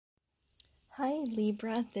Hi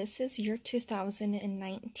Libra, this is your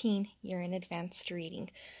 2019 year in advanced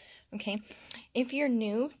reading. Okay, if you're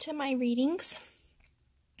new to my readings,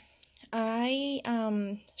 I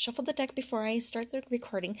shuffled the deck before I start the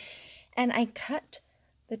recording, and I cut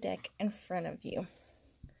the deck in front of you.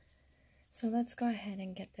 So let's go ahead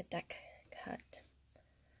and get the deck cut.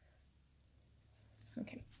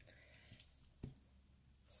 Okay.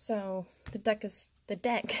 So the deck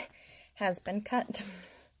has been cut.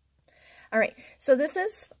 All right, so this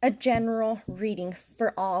is a general reading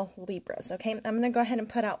for all Libras, okay? I'm going to go ahead and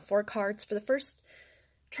put out 4 cards for the first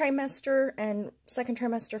trimester and second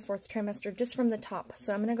trimester, fourth trimester, just from the top.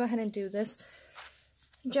 So I'm going to go ahead and do this.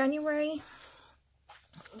 January,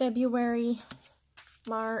 February,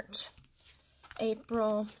 March,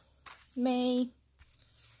 April, May,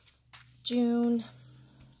 June,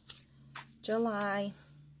 July,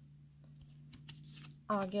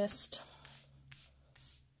 August.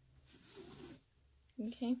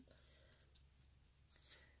 Okay,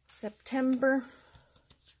 September,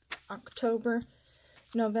 October,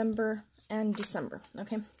 November, and December.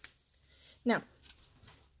 Okay, now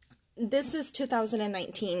this is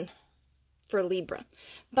 2019 for Libra,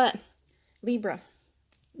 but Libra,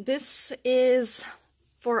 this is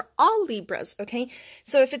for all Libras. Okay,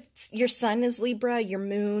 so if it's your sun is Libra, your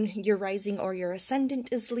moon, your rising, or your ascendant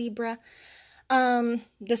is Libra,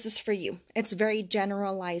 this is for you. It's very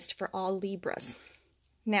generalized for all Libras.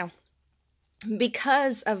 Now,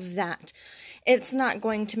 because of that, it's not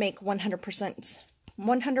going to make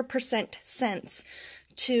 100% sense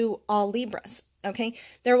to all Libras, okay?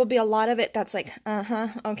 There will be a lot of it that's like,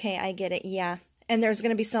 okay, I get it, yeah. And there's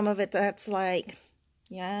going to be some of it that's like,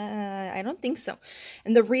 yeah, I don't think so.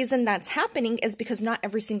 And the reason that's happening is because not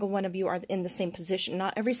every single one of you are in the same position.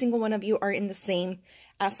 Not every single one of you are in the same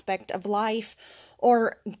aspect of life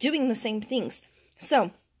or doing the same things.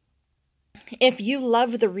 So, if you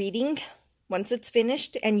love the reading, once it's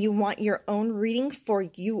finished and you want your own reading for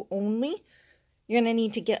you only, you're going to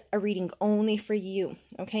need to get a reading only for you,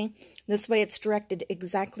 okay? This way it's directed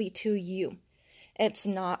exactly to you. It's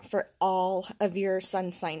not for all of your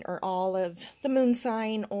sun sign or all of the moon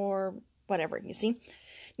sign or whatever, you see?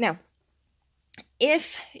 Now,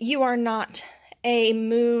 if you are not a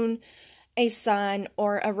moon, a sun,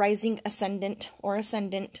 or a rising ascendant or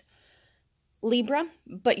ascendant Libra,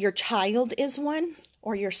 but your child is one,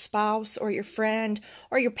 or your spouse, or your friend,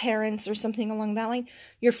 or your parents, or something along that line,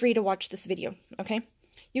 you're free to watch this video, okay?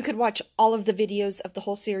 You could watch all of the videos of the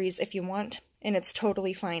whole series if you want, and it's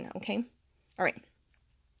totally fine, okay? All right.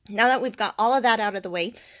 Now that we've got all of that out of the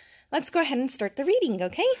way, let's go ahead and start the reading,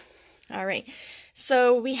 okay? All right.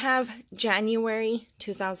 So we have January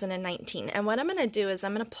 2019, and what I'm going to do is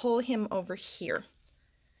I'm going to pull him over here.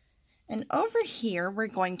 And over here, we're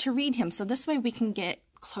going to read him. So this way we can get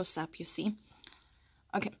close up, you see.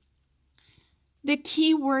 Okay. The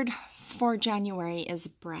key word for January is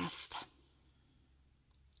breath.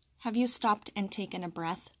 Have you stopped and taken a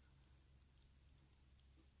breath?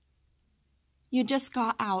 You just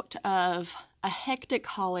got out of a hectic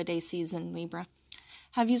holiday season, Libra.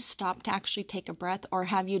 Have you stopped to actually take a breath, or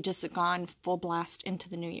have you just gone full blast into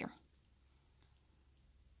the new year?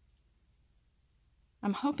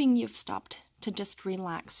 I'm hoping you've stopped to just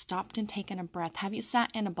relax, stopped and taken a breath. Have you sat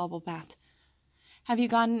in a bubble bath? Have you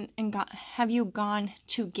gone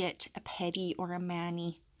to get a pedi or a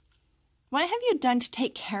mani? What have you done to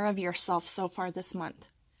take care of yourself so far this month?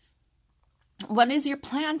 What is your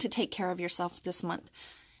plan to take care of yourself this month?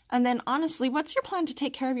 And then honestly, what's your plan to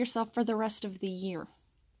take care of yourself for the rest of the year?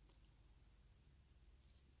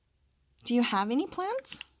 Do you have any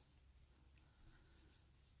plans?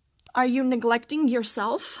 Are you neglecting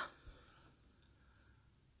yourself?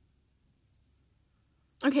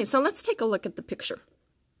 Okay, so let's take a look at the picture.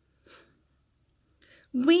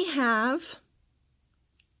 We have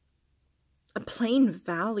a plain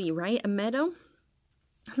valley, right? A meadow.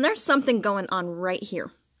 And there's something going on right here.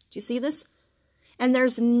 Do you see this? And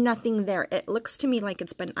there's nothing there. It looks to me like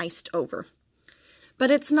it's been iced over. But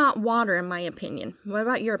it's not water, in my opinion. What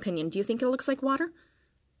about your opinion? Do you think it looks like water?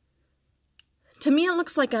 To me, it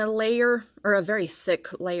looks like a layer, or a very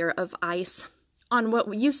thick layer of ice on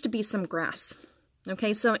what used to be some grass.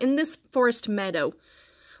 Okay, so in this forest meadow,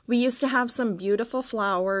 we used to have some beautiful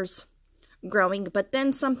flowers growing, but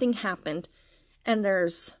then something happened, and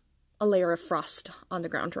there's a layer of frost on the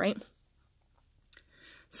ground, right?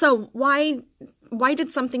 So why did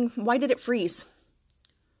it freeze?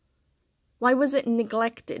 Why was it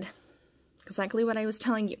neglected? Exactly what I was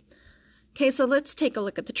telling you. Okay, so let's take a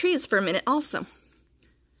look at the trees for a minute also.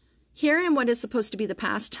 Here in what is supposed to be the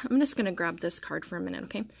past, I'm just going to grab this card for a minute,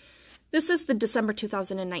 okay? This is the December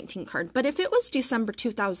 2019 card, but if it was December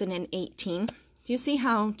 2018, do you see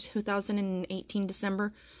how 2018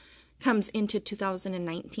 December comes into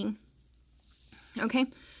 2019? Okay,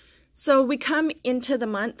 so we come into the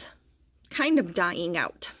month kind of dying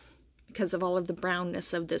out because of all of the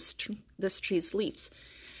brownness of this tree's leaves.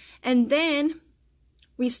 And then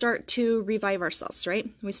we start to revive ourselves, right?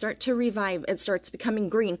 We start to revive. It starts becoming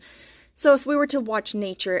green. So if we were to watch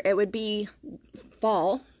nature, it would be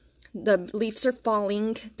fall. The leaves are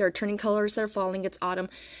falling. They're turning colors. They're falling. It's autumn.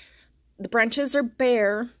 The branches are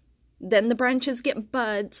bare. Then the branches get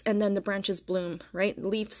buds, and then the branches bloom, right?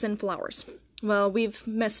 Leaves and flowers. Well, we've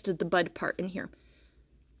missed the bud part in here.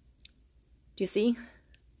 Do you see?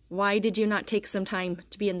 Why did you not take some time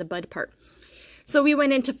to be in the bud part? So we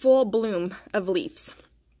went into full bloom of leaves.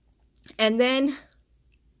 And then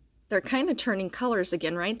they're kind of turning colors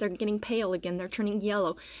again, right? They're getting pale again. They're turning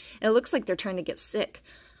yellow. It looks like they're trying to get sick.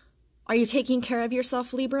 Are you taking care of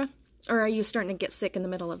yourself, Libra? Or are you starting to get sick in the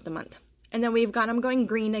middle of the month? And then we've got them going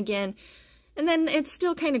green again. And then it's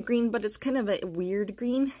still kind of green, but it's kind of a weird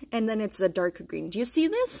green. And then it's a dark green. Do you see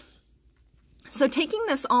this? So taking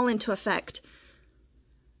this all into effect,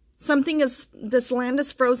 this land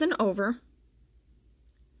is frozen over.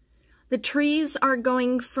 The trees are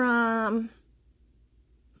going from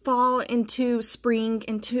fall into spring,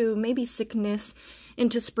 into maybe sickness,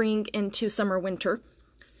 into spring, into summer, winter.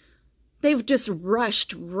 They've just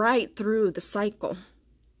rushed right through the cycle.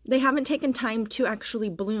 They haven't taken time to actually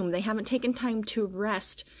bloom. They haven't taken time to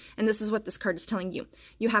rest. And this is what this card is telling you.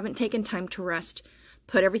 You haven't taken time to rest.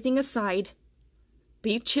 Put everything aside.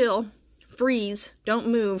 Be chill. Freeze. Don't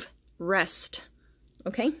move. Rest.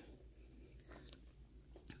 Okay?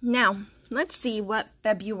 Now, let's see what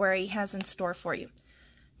February has in store for you.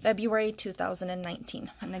 February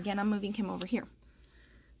 2019. And again, I'm moving him over here.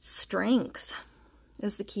 Strength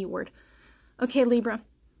is the key word. Okay, Libra.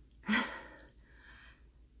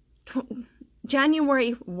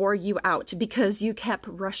 January wore you out because you kept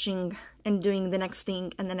rushing and doing the next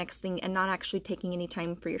thing and the next thing and not actually taking any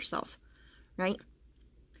time for yourself, right?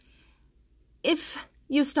 If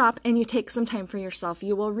you stop and you take some time for yourself,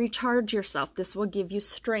 you will recharge yourself. This will give you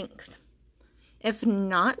strength. If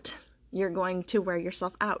not, you're going to wear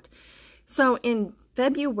yourself out. So in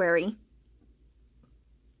February,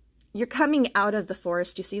 you're coming out of the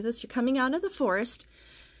forest. You see this? You're coming out of the forest.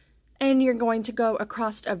 And you're going to go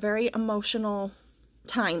across a very emotional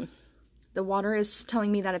time. The water is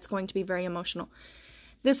telling me that it's going to be very emotional.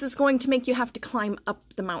 This is going to make you have to climb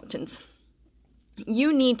up the mountains.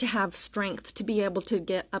 You need to have strength to be able to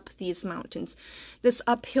get up these mountains. This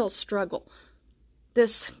uphill struggle.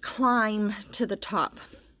 This climb to the top.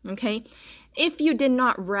 Okay? If you did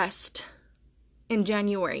not rest in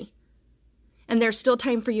January, and there's still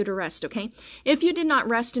time for you to rest, okay? If you did not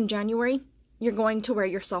rest in January, you're going to wear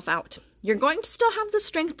yourself out. You're going to still have the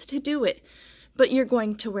strength to do it, but you're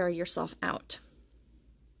going to wear yourself out.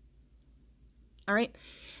 All right.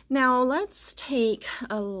 Now let's take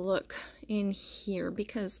a look in here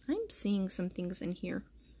because I'm seeing some things in here.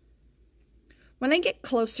 When I get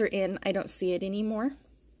closer in, I don't see it anymore.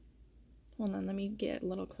 Hold on, let me get a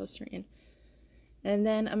little closer in. And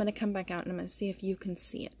then I'm going to come back out and I'm going to see if you can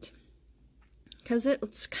see it. Because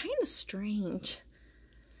it's kind of strange.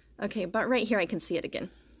 Okay, but right here I can see it again.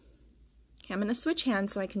 Okay, I'm going to switch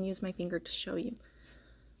hands so I can use my finger to show you.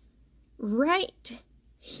 Right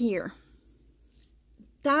here.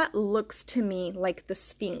 That looks to me like the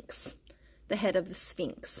Sphinx. The head of the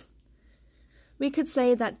Sphinx. We could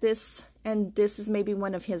say that this and this is maybe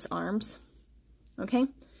one of his arms. Okay?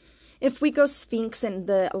 If we go Sphinx and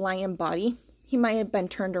the lion body, he might have been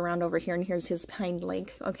turned around over here and here's his hind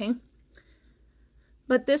leg. Okay?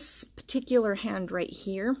 But this particular hand right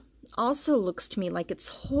here also looks to me like it's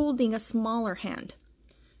holding a smaller hand.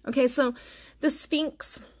 Okay, so the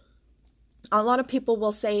Sphinx, a lot of people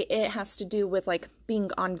will say it has to do with like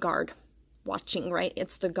being on guard, watching, right?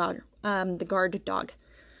 It's the guard dog.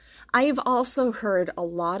 I've also heard a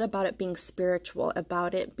lot about it being spiritual,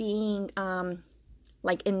 about it being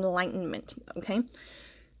like enlightenment, okay?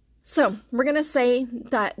 So we're going to say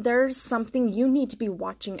that there's something you need to be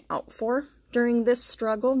watching out for during this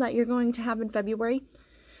struggle that you're going to have in February.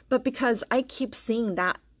 But because I keep seeing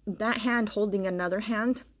that hand holding another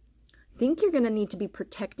hand, I think you're going to need to be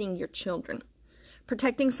protecting your children.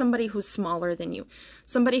 Protecting somebody who's smaller than you.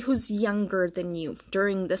 Somebody who's younger than you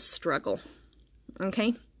during this struggle.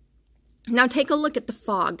 Okay? Now take a look at the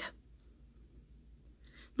fog.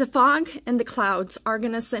 The fog and the clouds are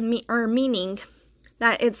meaning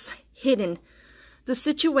that it's hidden. The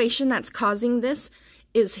situation that's causing this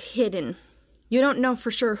is hidden. You don't know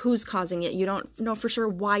for sure who's causing it. You don't know for sure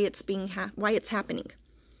why it's happening.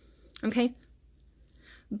 Okay?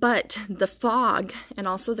 But the fog and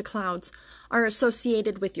also the clouds are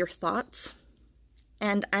associated with your thoughts.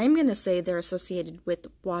 And I'm going to say they're associated with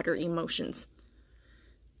water emotions.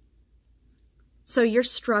 So your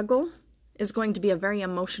struggle is going to be a very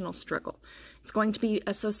emotional struggle. It's going to be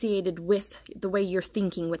associated with the way you're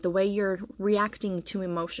thinking, with the way you're reacting to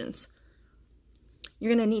emotions.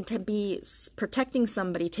 You're going to need to be protecting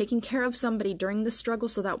somebody, taking care of somebody during the struggle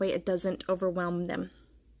so that way it doesn't overwhelm them.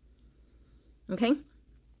 Okay?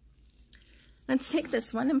 Let's take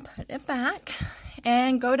this one and put it back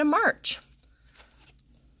and go to March.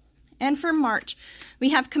 And for March, we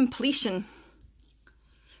have completion.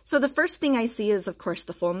 So the first thing I see is, of course,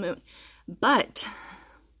 the full moon. But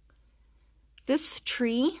this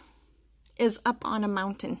tree is up on a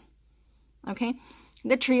mountain. Okay?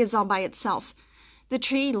 The tree is all by itself. The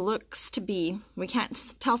tree looks to be, we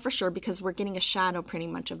can't tell for sure because we're getting a shadow pretty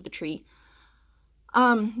much of the tree.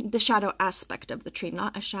 The shadow aspect of the tree,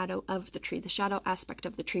 not a shadow of the tree. The shadow aspect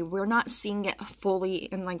of the tree. We're not seeing it fully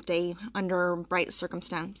in like day under bright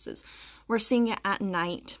circumstances. We're seeing it at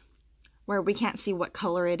night where we can't see what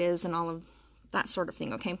color it is and all of that sort of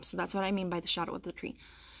thing. Okay, so that's what I mean by the shadow of the tree.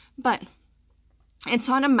 But it's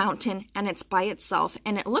on a mountain and it's by itself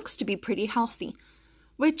and it looks to be pretty healthy,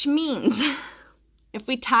 which means if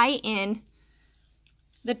we tie in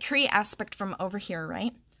the tree aspect from over here,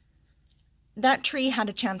 right? That tree had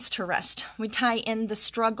a chance to rest. We tie in the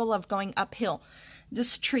struggle of going uphill.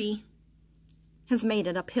 This tree has made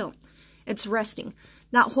it uphill. It's resting.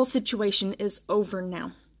 That whole situation is over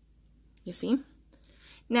now. You see?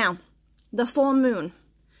 Now, the full moon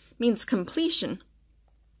means completion,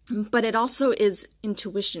 but it also is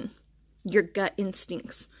intuition, your gut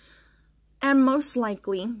instincts. And most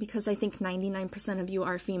likely, because I think 99% of you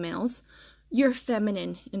are females, your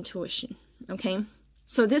feminine intuition, okay?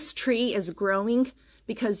 So this tree is growing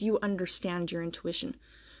because you understand your intuition.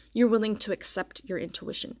 You're willing to accept your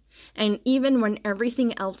intuition. And even when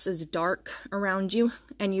everything else is dark around you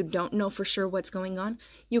and you don't know for sure what's going on,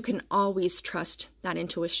 you can always trust that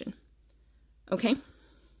intuition. Okay?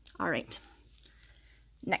 All right.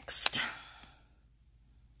 Next.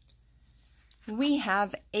 We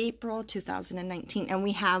have April 2019 and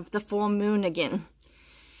we have the full moon again.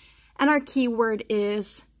 And our keyword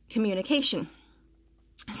is communication.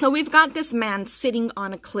 So we've got this man sitting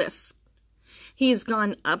on a cliff. He's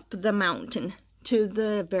gone up the mountain to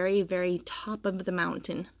the very, very top of the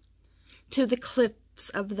mountain, to the cliffs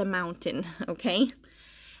of the mountain, okay?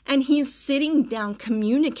 And he's sitting down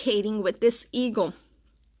communicating with this eagle.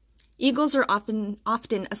 Eagles are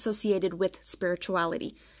often associated with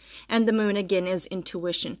spirituality. And the moon, again, is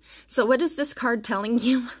intuition. So what is this card telling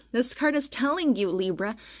you? This card is telling you,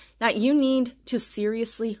 Libra, that you need to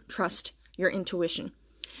seriously trust your intuition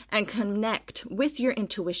and connect with your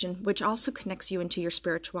intuition, which also connects you into your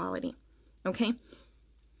spirituality. Okay?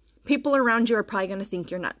 People around you are probably going to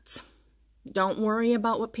think you're nuts. Don't worry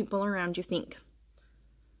about what people around you think.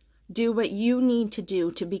 Do what you need to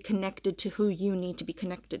do to be connected to who you need to be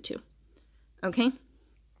connected to. Okay?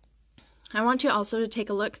 I want you also to take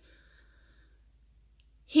a look.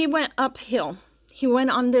 He went uphill. He went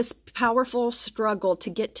on this powerful struggle to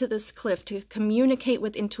get to this cliff, to communicate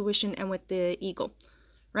with intuition and with the eagle,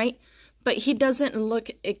 right? But he doesn't look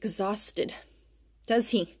exhausted,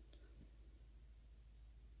 does he?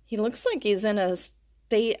 He looks like he's in a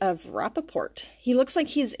state of rapport. He looks like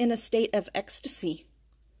he's in a state of ecstasy.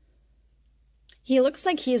 He looks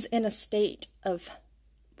like he's in a state of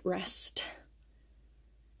rest.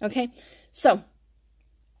 Okay, so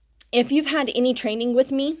if you've had any training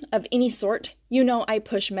with me of any sort, you know I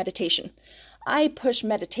push meditation. I push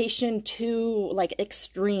meditation to like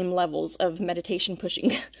extreme levels of meditation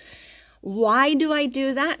pushing. Why do I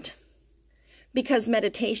do that? Because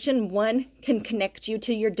meditation, one, can connect you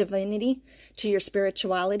to your divinity, to your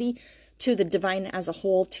spirituality, to the divine as a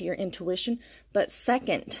whole, to your intuition. But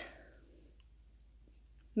second,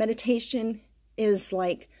 meditation is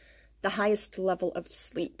like the highest level of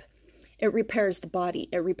sleep. It repairs the body.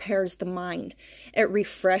 It repairs the mind. It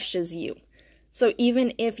refreshes you. So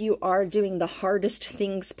even if you are doing the hardest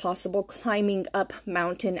things possible, climbing up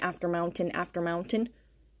mountain after mountain after mountain,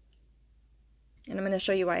 and I'm going to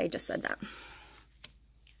show you why I just said that.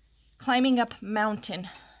 Climbing up mountain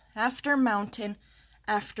after mountain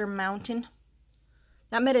after mountain,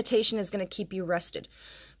 that meditation is going to keep you rested.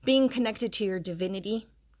 Being connected to your divinity,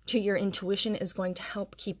 to your intuition, is going to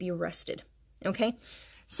help keep you rested. Okay?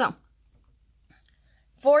 So,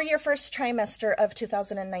 for your first trimester of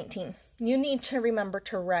 2019, you need to remember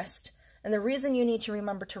to rest And the reason you need to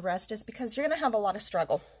remember to rest is because you're going to have a lot of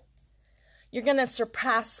struggle. You're going to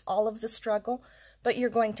surpass all of the struggle, but you're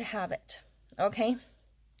going to have it, okay?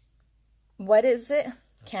 What is it?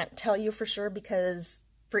 Can't tell you for sure because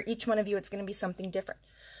for each one of you, it's going to be something different.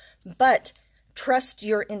 But trust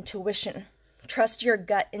your intuition. Trust your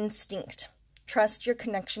gut instinct. Trust your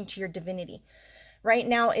connection to your divinity. Right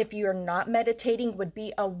now, if you're not meditating, would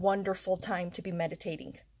be a wonderful time to be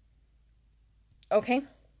meditating. Okay?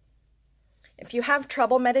 If you have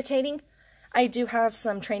trouble meditating, I do have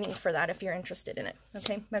some training for that if you're interested in it.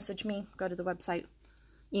 Okay? Message me, go to the website,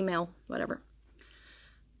 email, whatever.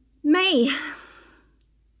 May,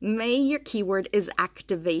 your keyword is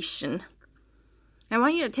activation. I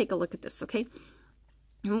want you to take a look at this, okay?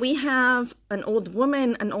 We have an old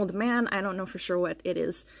woman, an old man, I don't know for sure what it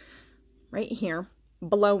is, right here,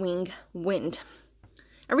 blowing wind.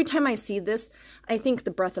 Every time I see this, I think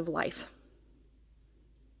the breath of life.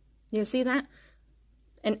 You see that?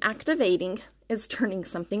 And activating is turning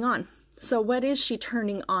something on. So what is she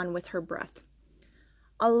turning on with her breath?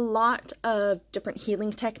 A lot of different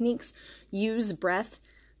healing techniques use breath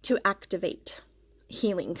to activate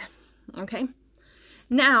healing, okay?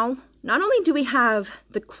 Now, not only do we have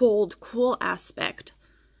the cold, cool aspect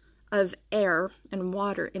of air and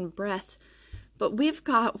water and breath, but we've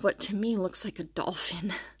got what to me looks like a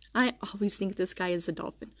dolphin. I always think this guy is a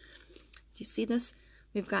dolphin. Do you see this?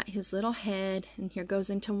 We've got his little head, and here goes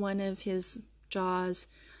into one of his jaws,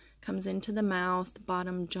 comes into the mouth,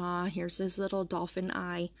 bottom jaw. Here's his little dolphin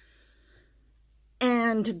eye.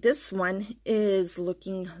 And this one is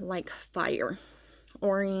looking like fire.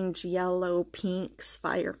 Orange, yellow, pinks,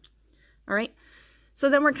 fire. All right. So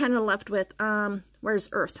then we're kind of left with, where's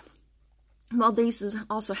Earth? Well, this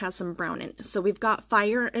also has some brown in it. So we've got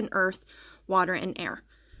fire and earth, water and air.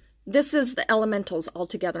 This is the elementals all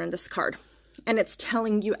together in this card. And it's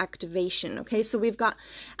telling you activation, okay? So we've got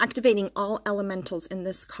activating all elementals in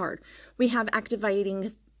this card. We have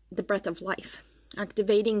activating the breath of life,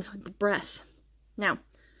 activating the breath. Now,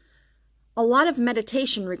 a lot of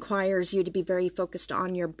meditation requires you to be very focused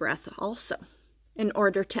on your breath also in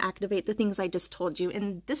order to activate the things I just told you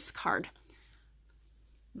in this card.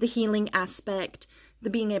 The healing aspect, the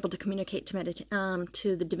being able to communicate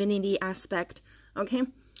to the divinity aspect, okay?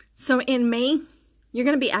 So in May, you're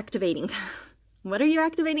going to be activating. What are you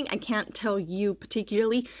activating? I can't tell you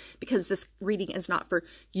particularly because this reading is not for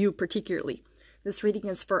you particularly. This reading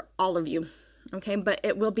is for all of you, okay? But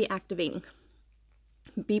it will be activating.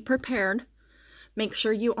 Be prepared. Make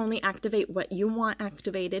sure you only activate what you want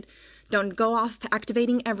activated. Don't go off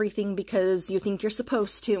activating everything because you think you're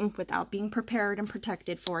supposed to without being prepared and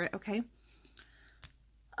protected for it, okay?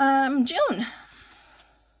 June.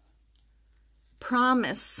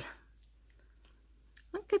 Promise.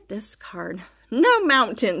 Look at this card. No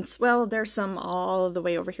mountains. Well, there's some all the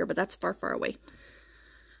way over here, but that's far, far away.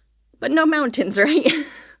 But no mountains, right?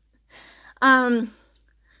 The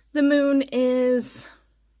moon is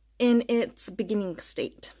in its beginning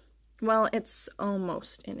state. Well, it's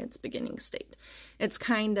almost in its beginning state. It's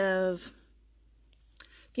kind of,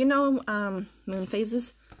 you know, moon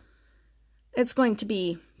phases. It's going to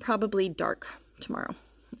be probably dark tomorrow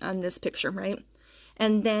on this picture, right?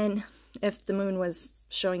 And then if the moon was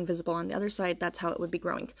showing visible on the other side, that's how it would be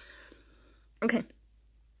growing. Okay.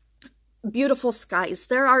 Beautiful skies.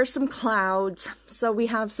 There are some clouds, so we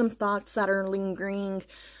have some thoughts that are lingering.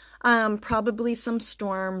 Probably some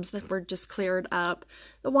storms that were just cleared up.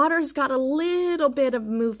 The water's got a little bit of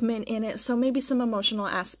movement in it, so maybe some emotional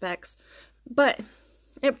aspects. But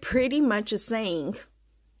it pretty much is saying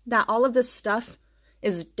that all of this stuff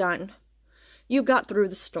is done. You got through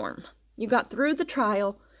the storm. You got through the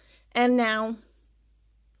trial, and now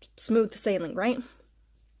smooth sailing, right?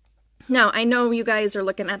 Now, I know you guys are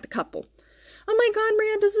looking at the couple. Oh my God,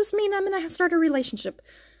 Maria, does this mean I'm going to start a relationship?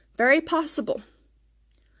 Very possible.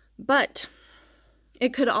 But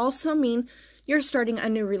it could also mean you're starting a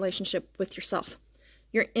new relationship with yourself,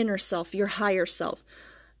 your inner self, your higher self,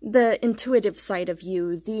 the intuitive side of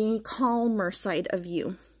you, the calmer side of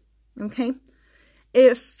you, okay?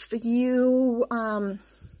 If you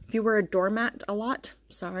were a doormat a lot,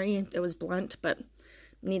 sorry, it was blunt, but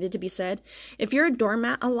needed to be said. If you're a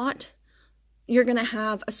doormat a lot, you're going to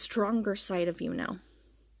have a stronger side of you now.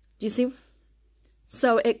 Do you see?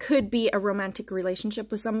 So it could be a romantic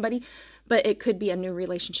relationship with somebody, but it could be a new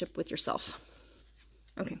relationship with yourself.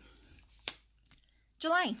 Okay.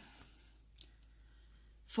 July.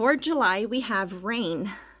 For July, we have rain,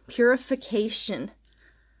 purification.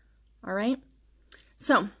 All right?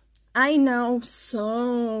 So, I know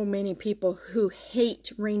so many people who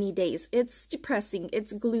hate rainy days. It's depressing,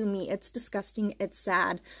 it's gloomy, it's disgusting, it's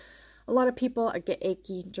sad. A lot of people get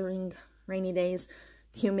achy during rainy days,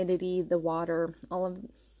 the humidity, the water, all of,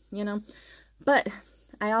 you know. But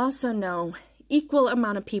I also know equal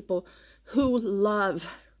amount of people who love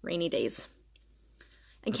rainy days.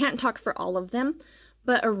 I can't talk for all of them,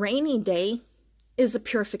 but a rainy day is a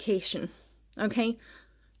purification, okay?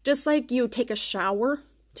 Just like you take a shower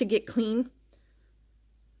to get clean,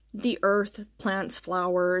 the earth, plants,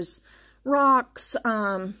 flowers, rocks,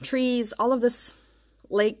 trees, all of this,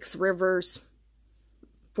 lakes, rivers,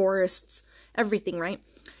 forests, everything, right?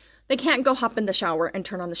 They can't go hop in the shower and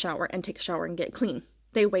turn on the shower and take a shower and get clean.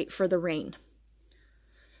 They wait for the rain.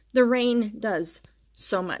 The rain does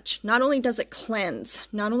so much. Not only does it cleanse,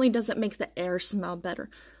 not only does it make the air smell better,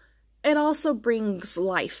 it also brings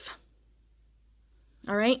life.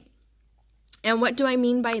 All right? And what do I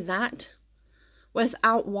mean by that?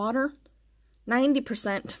 Without water,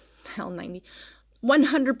 90%, hell 90,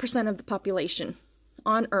 100% of the population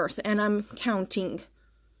on Earth, and I'm counting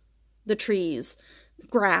the trees,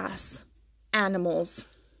 grass, animals,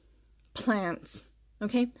 plants,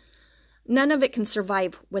 okay? None of it can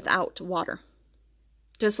survive without water.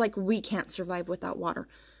 Just like we can't survive without water.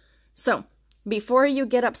 So, before you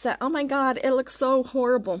get upset, oh my God, it looks so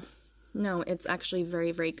horrible. No, it's actually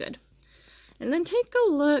very, very good. And then take a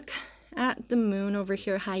look at the moon over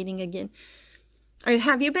here hiding again.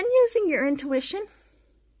 Have you been using your intuition?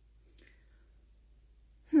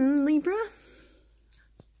 Libra?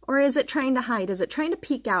 Or is it trying to hide? Is it trying to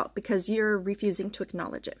peek out because you're refusing to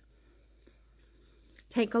acknowledge it?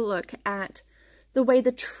 Take a look at the way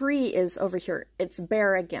the tree is over here. It's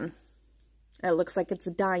bare again. It looks like it's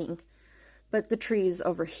dying. But the trees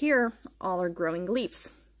over here all are growing leaves.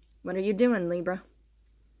 What are you doing, Libra?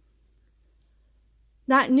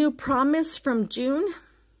 That new promise from June,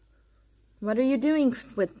 what are you doing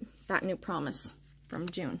with that new promise from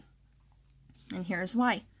June? And here's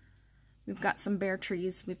why. We've got some bare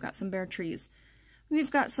trees, we've got some bare trees, we've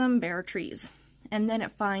got some bare trees. And then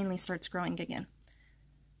it finally starts growing again.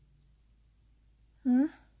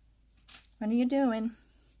 What are you doing?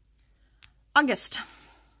 August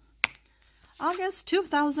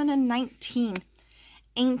 2019.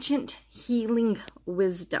 Ancient healing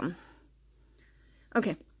wisdom.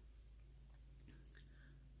 Okay.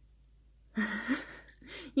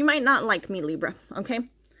 You might not like me, Libra, okay?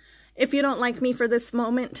 If you don't like me for this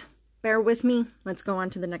moment, bear with me. Let's go on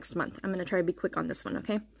to the next month. I'm going to try to be quick on this one,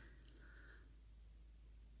 okay?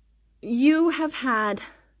 You have had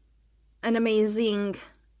an amazing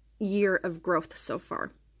year of growth so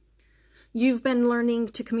far. You've been learning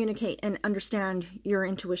to communicate and understand your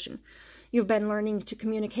intuition. You've been learning to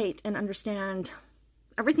communicate and understand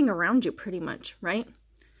everything around you pretty much, right?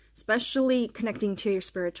 Especially connecting to your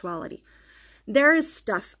spirituality. There is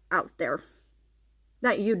stuff out there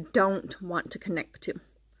that you don't want to connect to.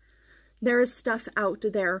 There is stuff out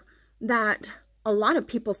there that a lot of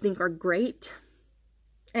people think are great,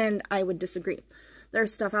 and I would disagree.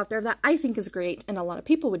 There's stuff out there that I think is great and a lot of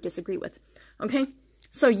people would disagree with, okay?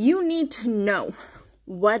 So you need to know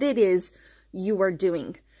what it is you are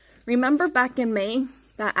doing. Remember back in May,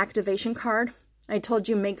 that activation card? I told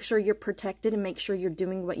you make sure you're protected and make sure you're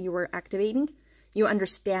doing what you were activating. You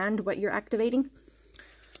understand what you're activating.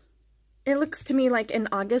 It looks to me like in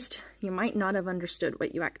August, you might not have understood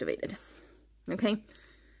what you activated, okay?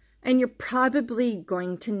 And you're probably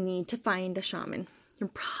going to need to find a shaman. You're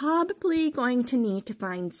probably going to need to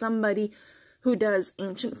find somebody who does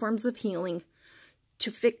ancient forms of healing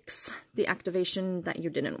to fix the activation that you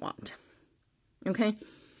didn't want, okay?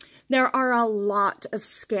 There are a lot of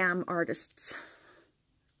scam artists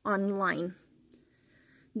online.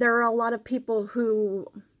 There are a lot of people who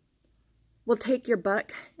will take your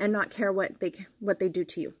buck and not care what they do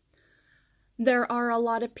to you. There are a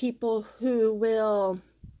lot of people who will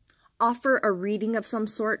offer a reading of some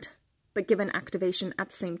sort, but give an activation at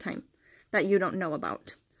the same time that you don't know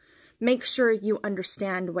about. Make sure you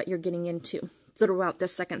understand what you're getting into throughout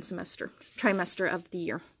this second trimester of the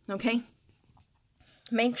year, okay?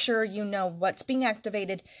 Make sure you know what's being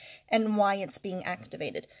activated and why it's being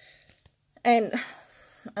activated. And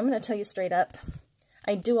I'm going to tell you straight up,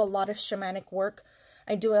 I do a lot of shamanic work.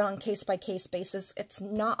 I do it on case-by-case basis. It's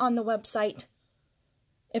not on the website.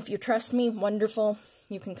 If you trust me, wonderful.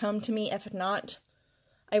 You can come to me. If not,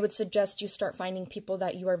 I would suggest you start finding people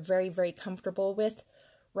that you are very, very comfortable with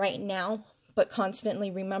right now, but constantly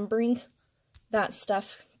remembering that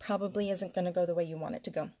stuff probably isn't going to go the way you want it to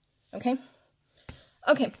go. Okay?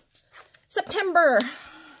 Okay. September.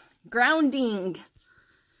 Grounding.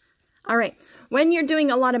 All right. When you're doing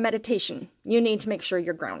a lot of meditation, you need to make sure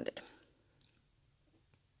you're grounded.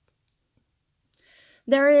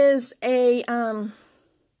 There is a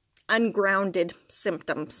ungrounded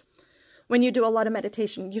symptoms. When you do a lot of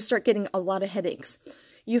meditation, you start getting a lot of headaches.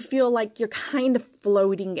 You feel like you're kind of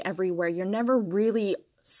floating everywhere. You're never really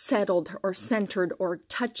settled or centered or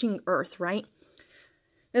touching earth, right?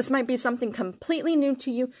 This might be something completely new to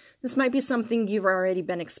you. This might be something you've already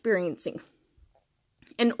been experiencing.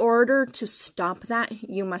 In order to stop that,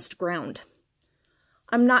 you must ground.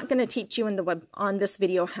 I'm not going to teach you on this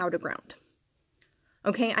video how to ground.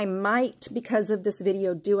 Okay, I might, because of this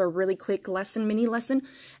video, do a really quick mini lesson,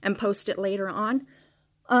 and post it later on.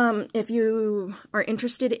 If you are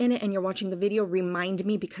interested in it and you're watching the video, remind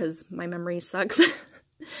me, because my memory sucks.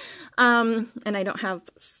 And I don't have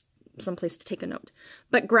someplace to take a note.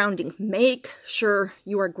 But grounding. Make sure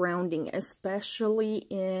you are grounding, especially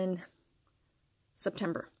in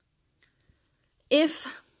September. If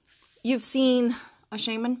you've seen a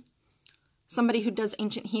shaman, somebody who does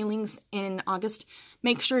ancient healings in August,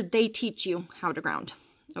 make sure they teach you how to ground,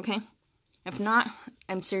 okay? If not,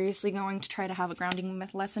 I'm seriously going to try to have a grounding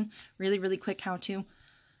myth lesson. Really, really quick how to.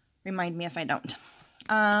 Remind me if I don't.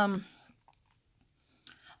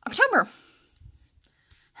 October.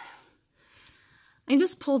 I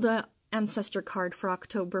just pulled an ancestor card for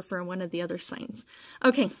October for one of the other signs.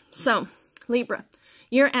 Okay, so Libra,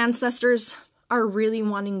 your ancestors are really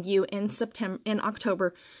wanting you in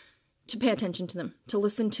October to pay attention to them, to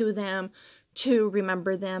listen to them, to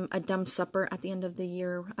remember them. A dumb supper at the end of the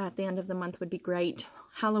year, at the end of the month would be great.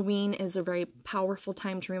 Halloween is a very powerful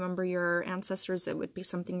time to remember your ancestors. It would be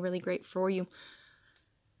something really great for you.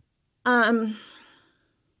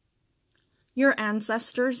 Your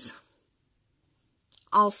ancestors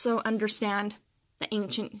also understand the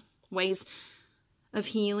ancient ways of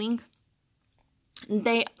healing.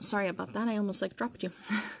 Sorry about that, I almost dropped you.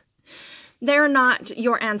 They're not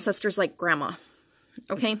your ancestors like grandma,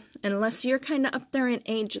 okay? Unless you're kind of up there in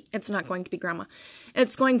age, it's not going to be grandma.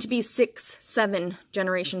 It's going to be 6, 7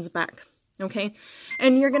 generations back, okay?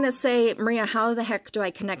 And you're going to say, Maria, how the heck do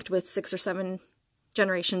I connect with 6 or 7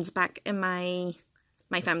 generations back in my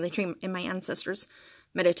family tree, in my ancestors'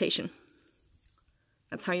 meditation?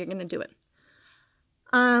 That's how you're going to do it.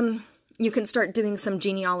 You can start doing some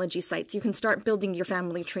genealogy sites. You can start building your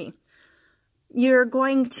family tree. You're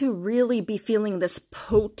going to really be feeling this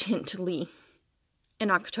potently in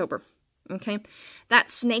October, okay? That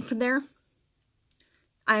snake there,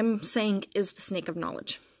 I'm saying, is the snake of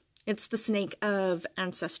knowledge. It's the snake of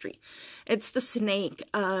ancestry. It's the snake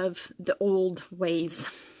of the old ways,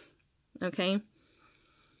 okay?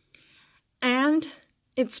 And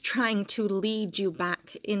it's trying to lead you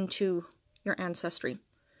back into your ancestry.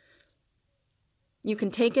 You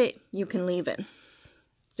can take it, you can leave it.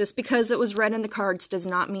 Just because it was read in the cards does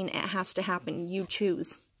not mean it has to happen. You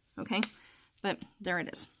choose, okay? But there it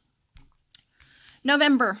is.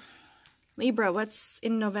 November. Libra, what's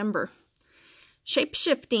in November?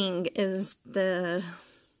 Shape-shifting is the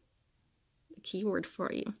keyword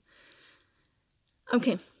for you.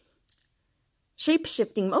 Okay.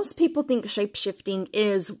 Shape-shifting. Most people think shape-shifting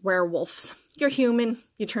is werewolves. You're human,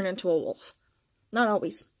 you turn into a wolf. Not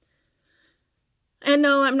always. And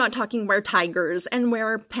no, I'm not talking were tigers and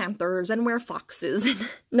were panthers and were foxes.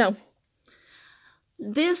 No.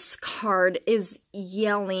 This card is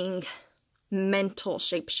yelling mental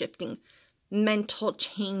shape-shifting, mental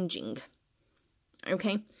changing,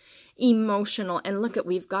 okay? Emotional. And look at,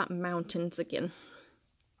 we've got mountains again.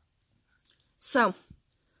 So,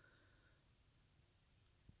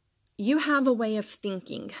 you have a way of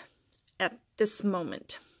thinking at this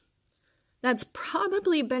moment that's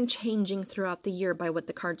probably been changing throughout the year by what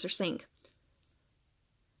the cards are saying.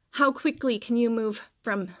 How quickly can you move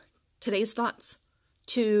from today's thoughts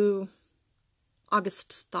to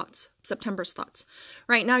August's thoughts, September's thoughts?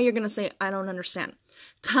 Right now you're going to say, I don't understand.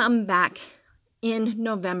 Come back in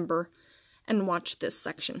November and watch this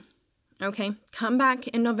section. Okay? Come back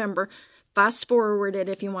in November. Fast forward it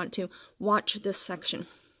if you want to. Watch this section.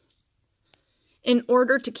 In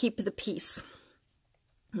order to keep the peace,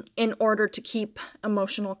 in order to keep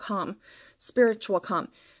emotional calm, spiritual calm,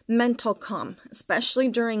 mental calm, especially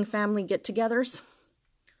during family get-togethers,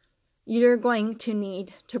 you're going to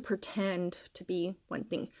need to pretend to be one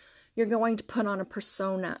thing. You're going to put on a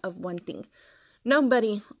persona of one thing.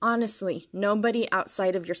 Nobody, honestly, nobody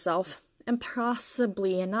outside of yourself, and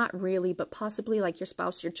possibly, and not really, but possibly like your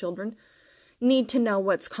spouse, your children, need to know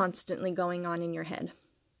what's constantly going on in your head.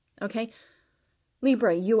 Okay?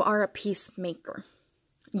 Libra, you are a peacemaker.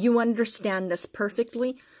 You understand this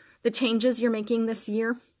perfectly. The changes you're making this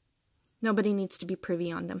year, nobody needs to be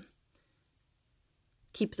privy on them.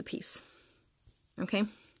 Keep the peace. Okay?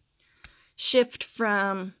 Shift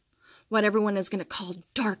from what everyone is going to call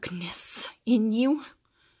darkness in you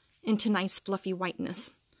into nice fluffy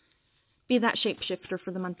whiteness. Be that shapeshifter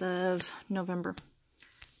for the month of November.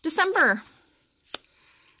 December.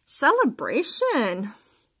 Celebration.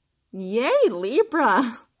 Yay, Libra.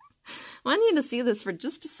 I want you to see this for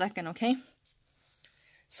just a second, okay?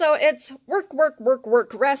 So it's work, work, work,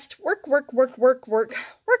 work, rest, work, work, work, work, work,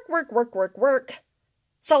 work, work, work, work, work.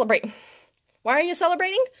 Celebrate. Why are you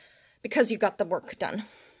celebrating? Because you got the work done.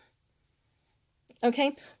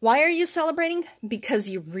 Okay? Why are you celebrating? Because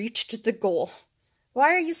you reached the goal.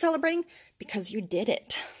 Why are you celebrating? Because you did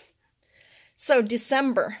it. So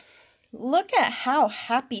December. Look at how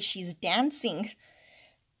happy she's dancing.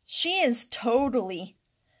 She is totally,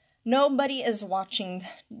 nobody is watching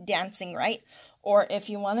dancing, right? Or if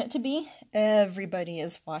you want it to be, everybody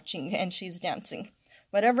is watching and she's dancing.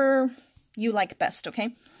 Whatever you like best,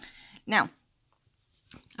 okay? Now,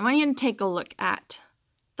 I want you to take a look at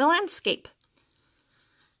the landscape.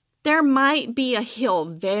 There might be a hill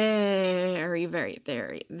very, very,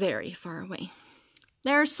 very, very far away.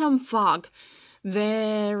 There's some fog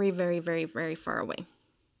very, very, very, very far away.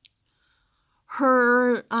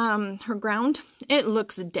 Her ground, it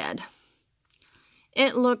looks dead.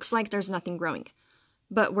 It looks like there's nothing growing,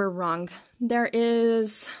 but we're wrong. There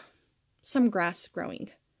is some grass growing.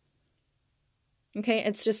 Okay,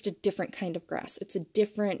 it's just a different kind of grass. It's a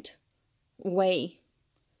different way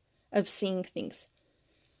of seeing things.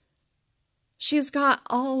 She's got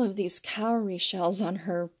all of these cowrie shells on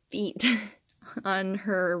her feet, on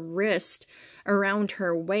her wrist, around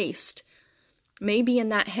her waist, maybe in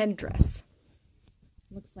that headdress.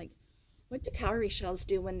 Looks like, what do cowrie shells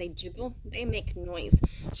do when they jiggle? They make noise.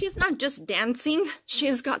 She's not just dancing,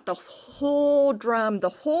 she's got the whole drum, the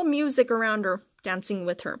whole music around her dancing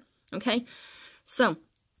with her, okay? So,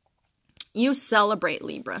 you celebrate,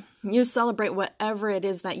 Libra. You celebrate whatever it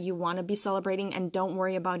is that you want to be celebrating, and don't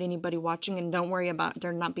worry about anybody watching, and don't worry about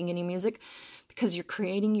there not being any music, because you're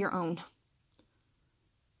creating your own.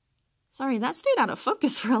 Sorry, that stayed out of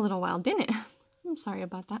focus for a little while, didn't it? I'm sorry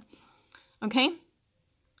about that. Okay?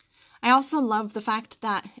 I also love the fact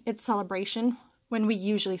that it's celebration when we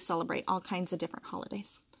usually celebrate all kinds of different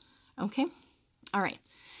holidays. Okay? All right.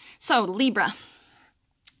 So, Libra.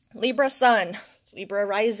 Libra Sun. Libra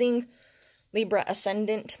Rising. Libra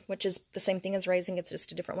Ascendant, which is the same thing as Rising. It's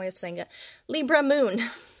just a different way of saying it. Libra Moon.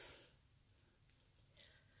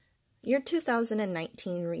 Your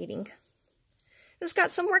 2019 reading has got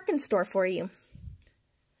some work in store for you.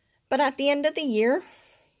 But at the end of the year,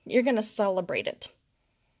 you're going to celebrate it.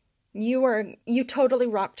 You totally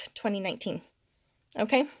rocked 2019.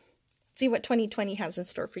 Okay? See what 2020 has in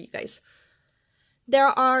store for you guys. There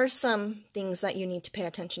are some things that you need to pay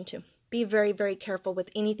attention to. Be very, very careful with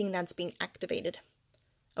anything that's being activated.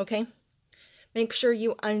 Okay? Make sure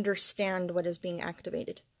you understand what is being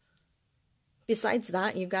activated. Besides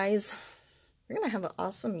that, you guys, you're going to have an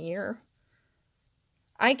awesome year.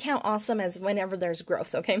 I count awesome as whenever there's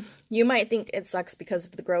growth, okay? You might think it sucks because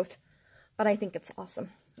of the growth, but I think it's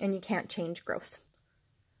awesome. And you can't change growth.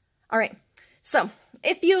 All right. So,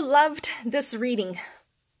 if you loved this reading,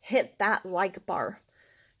 hit that like bar.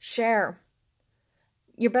 Share.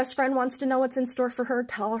 Your best friend wants to know what's in store for her.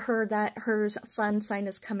 Tell her that her sun sign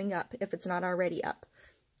is coming up if it's not already up.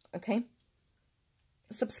 Okay?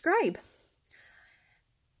 Subscribe.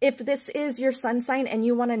 If this is your sun sign and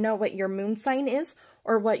you want to know what your moon sign is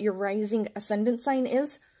or what your rising ascendant sign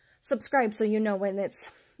is, subscribe so you know when it's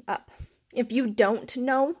up. If you don't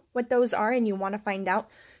know what those are and you want to find out,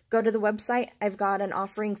 go to the website. I've got an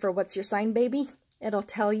offering for What's Your Sign, Baby. It'll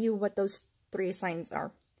tell you what those 3 signs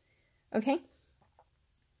are. Okay?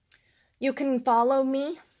 You can follow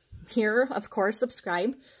me here, of course,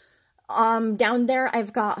 subscribe. Down there,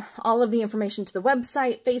 I've got all of the information to the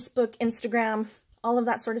website, Facebook, Instagram, all of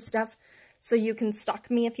that sort of stuff. So you can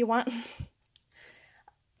stalk me if you want.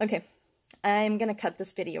 Okay, I'm going to cut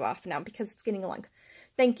this video off now because it's getting long.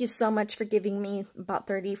 Thank you so much for giving me about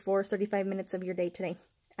 35 minutes of your day today.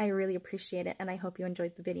 I really appreciate it, and I hope you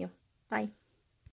enjoyed the video. Bye.